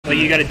Like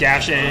you got to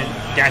dash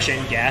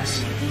in,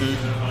 guess,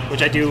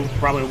 which I do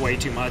probably way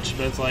too much.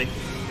 But it's like,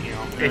 you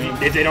know,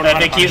 if they don't know how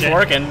to punish it,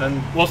 working,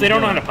 then well, if they don't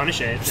know how to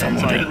punish it, then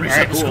it's like, all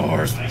right, cool.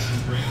 Scores.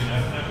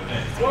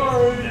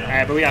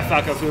 Alright, but we got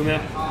Falco Fumu.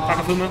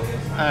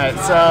 Alright,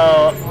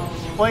 so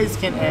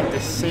Blaziken and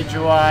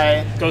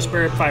Decidueye. Ghost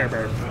Bird, Fire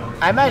Bird.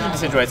 I imagine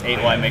Decidueye's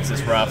 8Y makes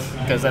this rough,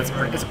 because it's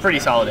a pretty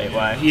solid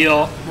 8Y.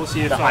 Heal. We'll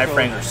see if the Falco, high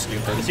frames are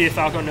stupid. We'll see if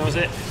Falco knows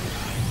it.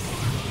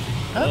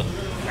 Oh.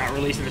 Not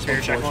releasing the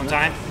Spirit Check on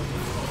time.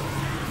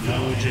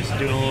 Fumu just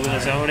doing a little bit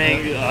of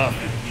zoning.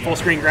 Full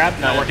screen grab,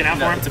 not working out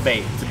for him. It's a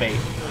bait.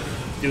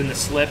 Doing the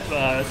slip,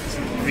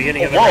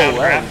 beginning of the round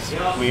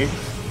grab. Weird.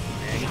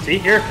 See,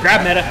 here,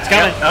 grab meta. It's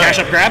coming. Dash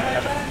up, grab.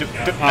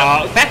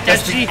 Back dash.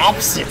 That's the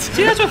opposite.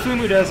 See, that's what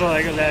Fumu does.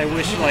 Like that I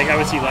wish like I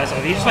would see less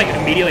of. He just like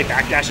immediately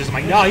back dashes. I'm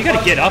like, no, you got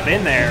to get up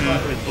in there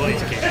with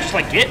Blaziken. Just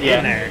like get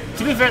in there.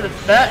 To be fair,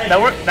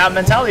 that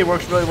mentality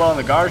works really well in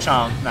the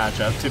Garchomp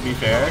matchup. To be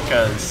fair,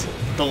 because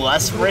the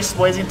less risk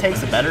Blaziken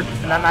takes, the better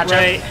in that matchup.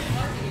 Right.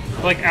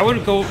 Like I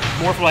would go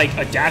more for like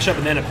a dash up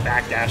and then a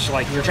back dash.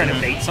 Like you're trying to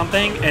bait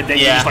something and then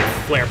you just like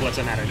flare blitz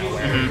them out of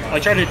nowhere.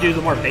 Like try to do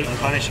the more bait and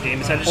punish game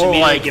instead of just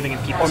immediately giving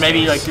people. Or maybe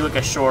space. like do like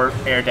a short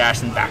air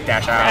dash and back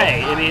dash out.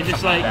 Right. I mean,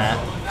 just like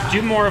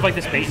do more of like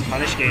this bait and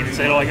punish game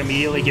instead of like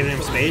immediately giving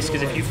them space.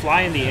 Because if you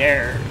fly in the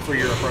air for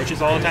your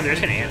approaches all the time, they're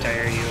just gonna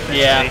anti-air you.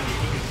 Yeah.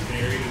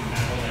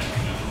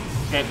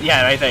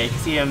 Yeah, right there. You can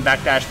see him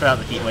backdash, put out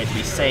the heat wave to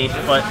be safe.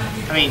 But,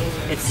 I mean,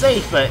 it's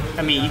safe, but,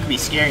 I mean, you could be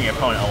scaring your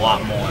opponent a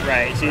lot more.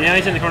 Right. So now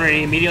he's in the corner and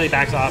he immediately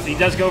backs off. He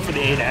does go for the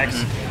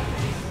 8X.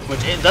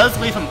 Which it does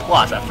leave him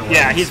plus afterwards.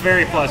 Yeah, he's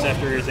very plus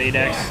after his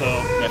 8X, so...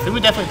 Yeah, Fumu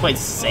definitely plays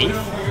safe,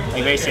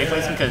 like very safe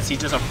placing, because he's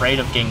just afraid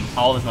of getting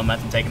all his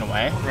momentum taken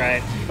away.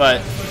 Right.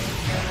 But...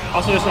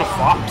 Also, there's no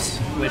flops,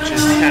 which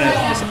is kind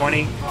of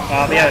disappointing.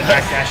 But yeah, the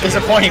backdash.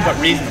 Disappointing, but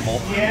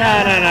reasonable.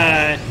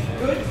 No.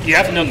 You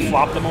have to know the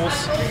floptimals.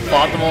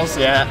 Floptimals,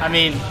 yeah. I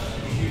mean...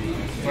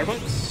 Flare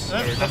blips? Oh,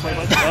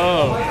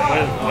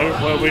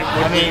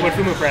 what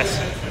Fumu press?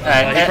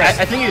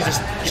 I think he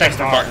just checks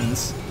the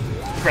buttons.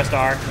 He pressed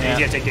R, and he's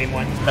gonna take game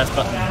one. Best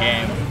button in the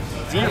game.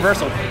 It's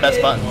universal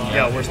best button.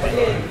 Yeah, worst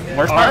button.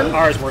 Worst button?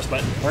 R is worst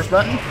button. Worst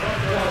button?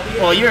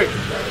 Well,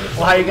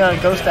 how are you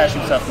gonna ghost dash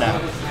yourself now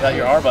without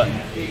your R button?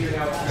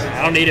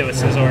 I don't need it with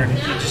Scizor.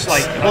 You just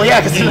like... Well,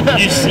 yeah, because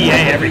you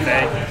CA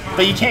everything.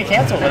 But you can't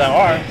cancel without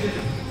R.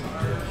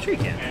 Sure you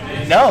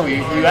can. No,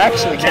 you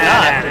actually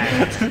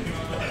cannot.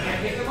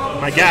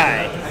 My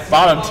guy.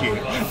 Bottom tier.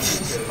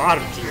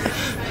 Bottom tier.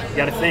 You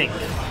gotta think.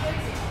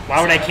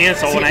 Why would I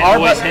cancel when I R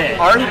always hit?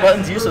 R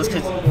button's useless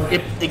because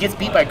it gets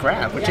beat by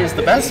grab, which is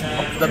the best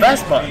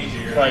button.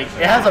 Like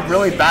it has a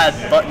really bad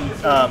button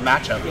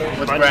matchup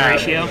with button grab.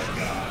 ratio.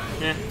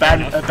 Yeah,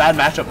 bad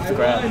matchup with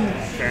grab.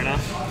 Fair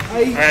enough.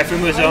 Alright,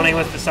 Fumu zoning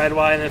with the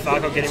Decidueye and then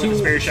Falco getting with the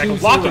Spirit Shackle,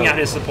 blocking out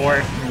his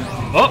support.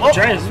 Oh,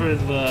 tries for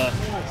the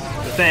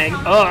thing.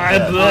 Oh,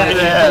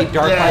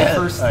 Dark Eye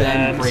first,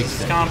 then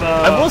breaks it. Combo.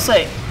 I will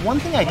say, one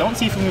thing I don't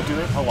see Fumu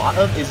doing a lot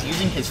of is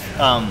using his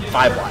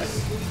 5Y.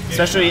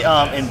 Especially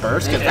in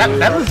burst, because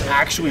that was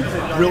actually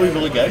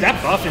really good.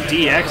 That buff in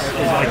DX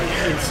is like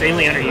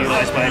insanely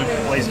underutilized by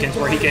Blaziken,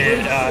 where he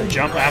can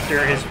jump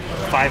after his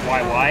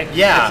 5YY.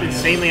 Yeah. It's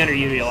insanely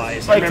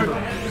underutilized. Like,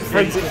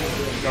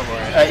 go for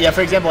it. Yeah,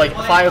 for example, like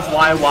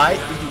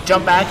 5YY,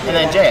 jump back, and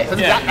then J.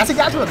 That's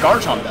exactly what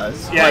Garchomp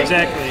does. Yeah,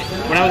 exactly.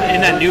 When I was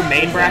in that new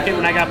main bracket,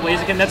 when I got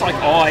Blaziken, that's like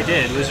all I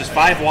did. It was just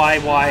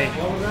 5YY,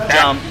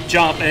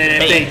 jump,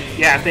 and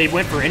if they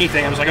went for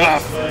anything, I was like, oh,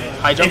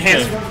 high jump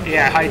kick.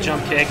 Yeah, high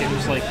jump kick, and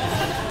just like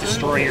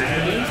destroy your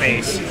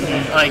face.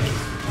 Like,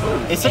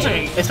 it's such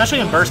a, especially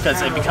in burst,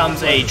 because it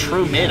becomes a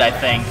true mid, I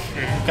think.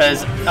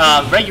 Because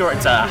regular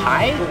it's a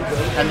high,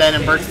 and then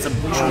in burst it's a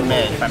true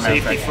mid. If I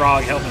remember Safety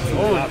frog helping.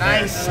 Oh,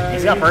 nice.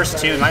 He's got burst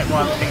too. You might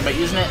want to think about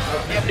using it.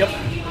 Yep.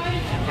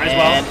 Might as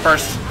well. And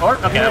first,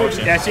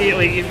 yeah, see,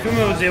 like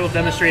Fumu was able to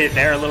demonstrate it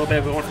there a little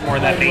bit, but went for more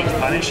of that bait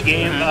and punish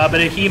game.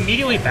 But he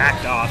immediately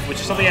backed off, which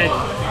is something I've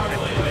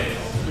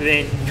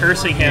been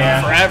cursing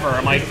him forever.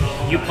 I'm like,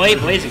 you play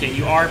Blaziken,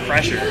 you are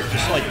pressure.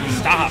 Just like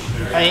stop.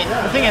 I mean,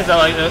 the thing is though,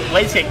 like,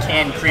 Blaziken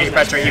can create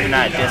pressure even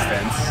at a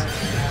distance.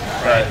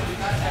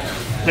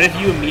 But if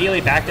you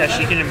immediately backdash,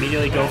 you can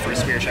immediately go for a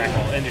Spear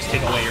Shackle and just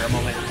take away your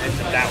moment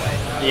that way.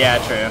 Yeah,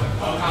 true.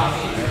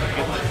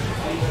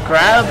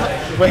 Grab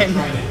when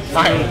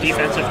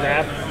defensive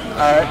grab.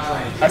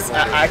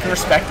 I can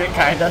respect it,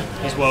 kinda.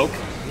 He's woke.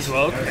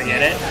 I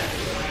get it.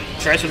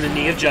 Tries from the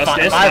knee of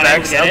justice.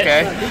 5X,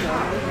 okay.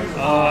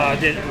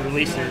 Didn't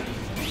release it.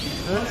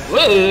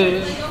 Whoa!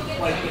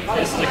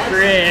 This is a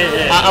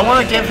crit. I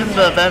want to give him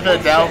the benefit of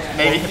the doubt.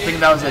 Maybe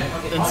thinking that was an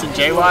instant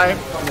JY.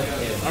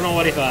 I don't know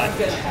what he thought.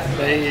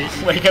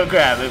 But Wake up,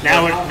 grab it.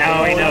 Now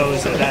he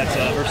knows that that's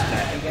a burst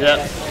attack.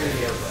 Yep.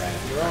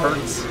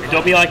 Hurts.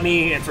 Don't be like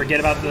me and forget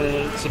about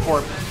the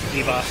support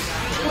debuff.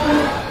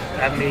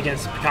 Having me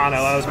against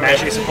Picano, I was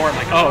mashing support. I'm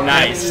like, oh,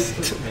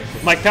 nice.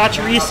 I'm like,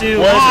 Pachirisu,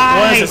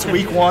 what is this,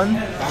 week 1?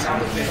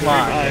 Come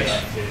on.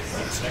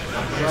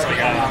 It's like,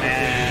 oh,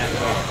 man.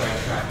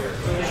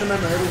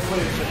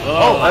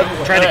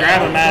 Oh, tried to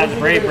grab him out of the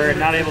Brave Bird,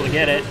 not able to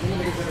get it.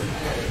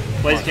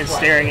 Blaziken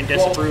staring in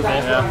disapproval.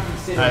 Yeah.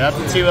 Alright, that's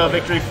the 2-0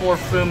 victory for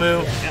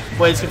Fumu.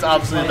 Blaziken's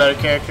obviously the better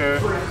character.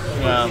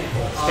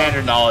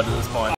 Standard knowledge at this point.